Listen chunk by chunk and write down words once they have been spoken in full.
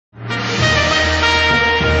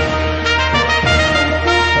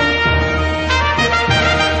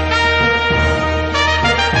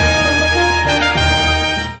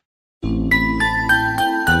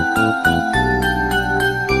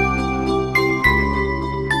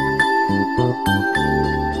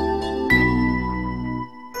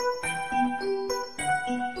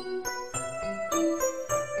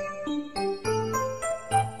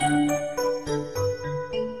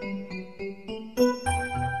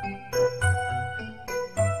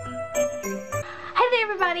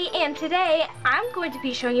everybody, and today I'm going to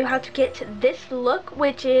be showing you how to get this look,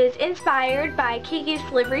 which is inspired by Kiki's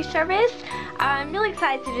delivery service. I'm really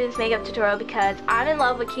excited to do this makeup tutorial because I'm in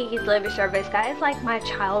love with Kiki's delivery service. That is like my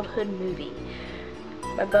childhood movie.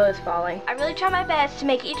 My bow is falling. I really try my best to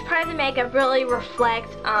make each part of the makeup really reflect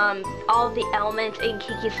all of the elements in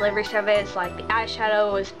Kiki's delivery service. Like the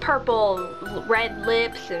eyeshadow is purple, red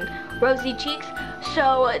lips, and rosy cheeks.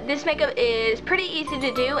 So this makeup is pretty easy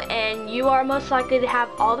to do, and you are most likely to have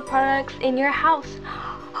all the products in your house.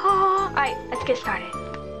 Alright, let's get started.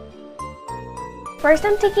 First,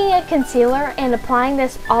 I'm taking a concealer and applying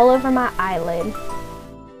this all over my eyelid.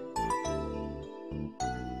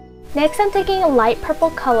 Next, I'm taking a light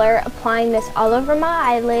purple color, applying this all over my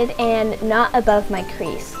eyelid and not above my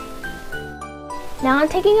crease. Now I'm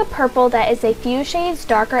taking a purple that is a few shades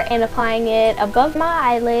darker and applying it above my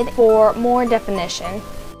eyelid for more definition.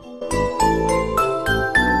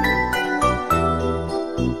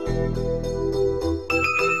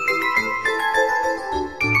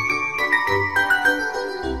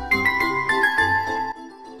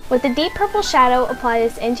 With a deep purple shadow, apply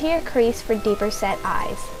this into your crease for deeper set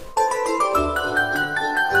eyes.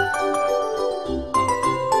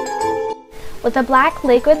 With a black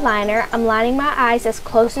liquid liner, I'm lining my eyes as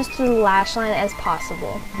closest to the lash line as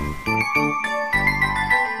possible.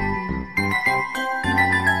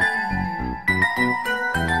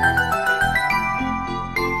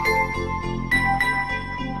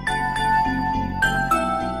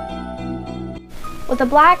 With a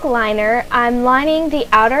black liner, I'm lining the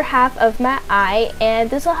outer half of my eye,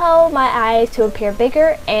 and this will help my eyes to appear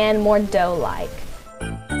bigger and more doe-like.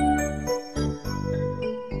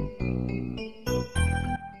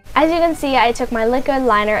 As you can see, I took my liquid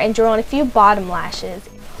liner and drew on a few bottom lashes.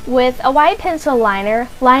 With a white pencil liner,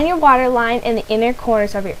 line your waterline in the inner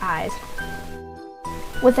corners of your eyes.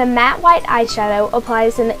 With a matte white eyeshadow, apply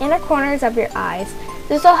this in the inner corners of your eyes.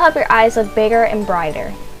 This will help your eyes look bigger and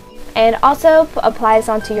brighter. And also apply this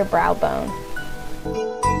onto your brow bone.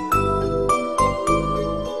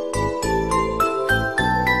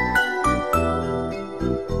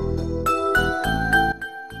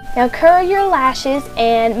 Now curl your lashes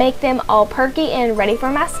and make them all perky and ready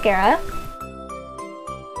for mascara.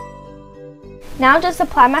 Now just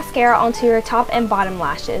apply mascara onto your top and bottom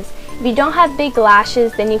lashes. If you don't have big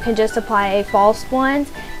lashes, then you can just apply false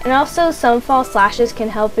ones. And also some false lashes can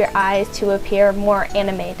help your eyes to appear more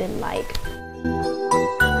animated-like.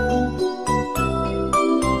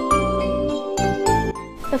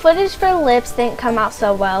 The footage for lips didn't come out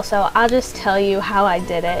so well, so I'll just tell you how I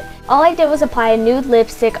did it. All I did was apply a nude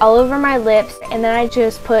lipstick all over my lips, and then I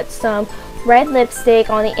just put some red lipstick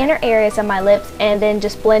on the inner areas of my lips and then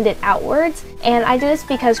just blend it outwards. And I do this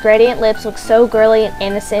because gradient lips look so girly and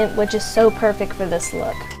innocent, which is so perfect for this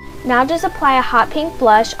look. Now just apply a hot pink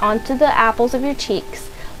blush onto the apples of your cheeks.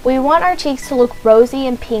 We want our cheeks to look rosy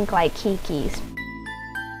and pink like Kiki's.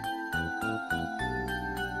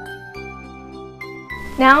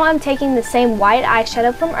 Now I'm taking the same white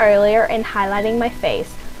eyeshadow from earlier and highlighting my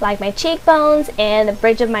face, like my cheekbones and the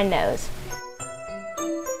bridge of my nose.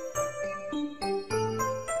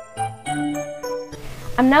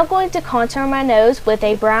 I'm now going to contour my nose with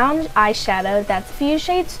a brown eyeshadow that's a few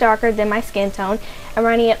shades darker than my skin tone and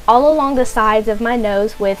running it all along the sides of my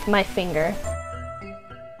nose with my finger.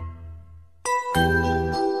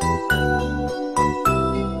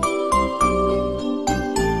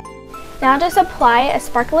 Now just apply a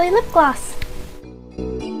sparkly lip gloss.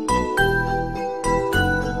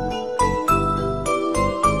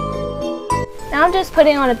 Now I'm just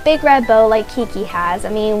putting on a big red bow like Kiki has. I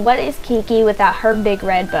mean, what is Kiki without her big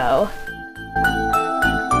red bow?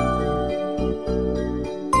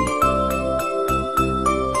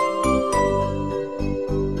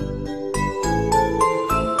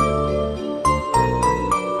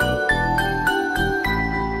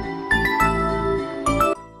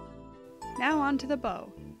 Onto the bow.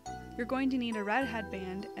 You're going to need a red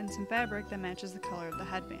headband and some fabric that matches the color of the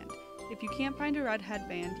headband. If you can't find a red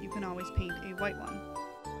headband, you can always paint a white one.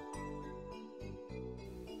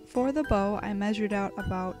 For the bow, I measured out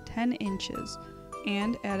about 10 inches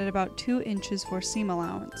and added about 2 inches for seam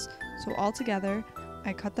allowance. So altogether,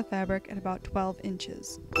 I cut the fabric at about 12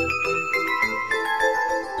 inches.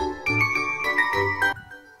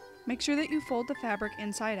 Make sure that you fold the fabric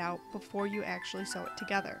inside out before you actually sew it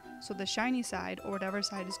together. So the shiny side, or whatever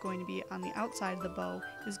side is going to be on the outside of the bow,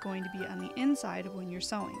 is going to be on the inside when you're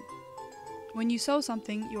sewing. When you sew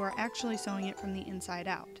something, you are actually sewing it from the inside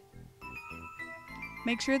out.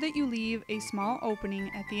 Make sure that you leave a small opening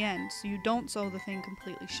at the end so you don't sew the thing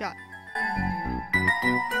completely shut.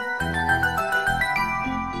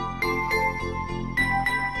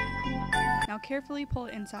 carefully pull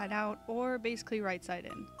it inside out, or basically right side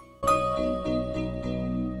in.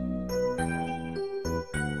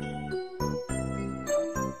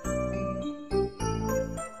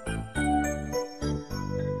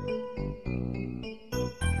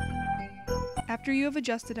 After you have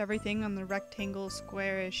adjusted everything on the rectangle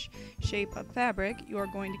squarish shape of fabric, you are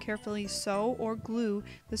going to carefully sew or glue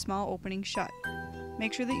the small opening shut.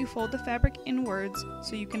 Make sure that you fold the fabric inwards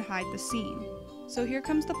so you can hide the seam. So here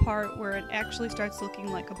comes the part where it actually starts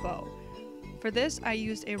looking like a bow. For this, I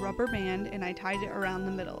used a rubber band and I tied it around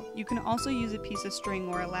the middle. You can also use a piece of string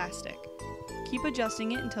or elastic. Keep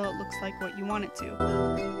adjusting it until it looks like what you want it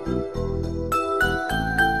to.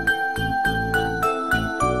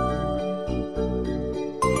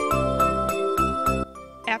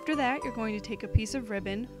 After that, you're going to take a piece of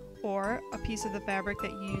ribbon or a piece of the fabric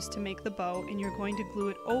that you used to make the bow, and you're going to glue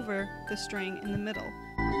it over the string in the middle.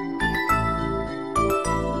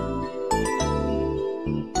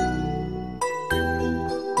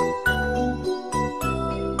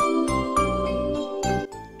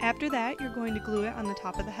 After that, you're going to glue it on the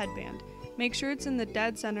top of the headband. Make sure it's in the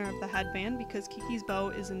dead center of the headband because Kiki's bow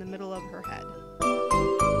is in the middle of her head.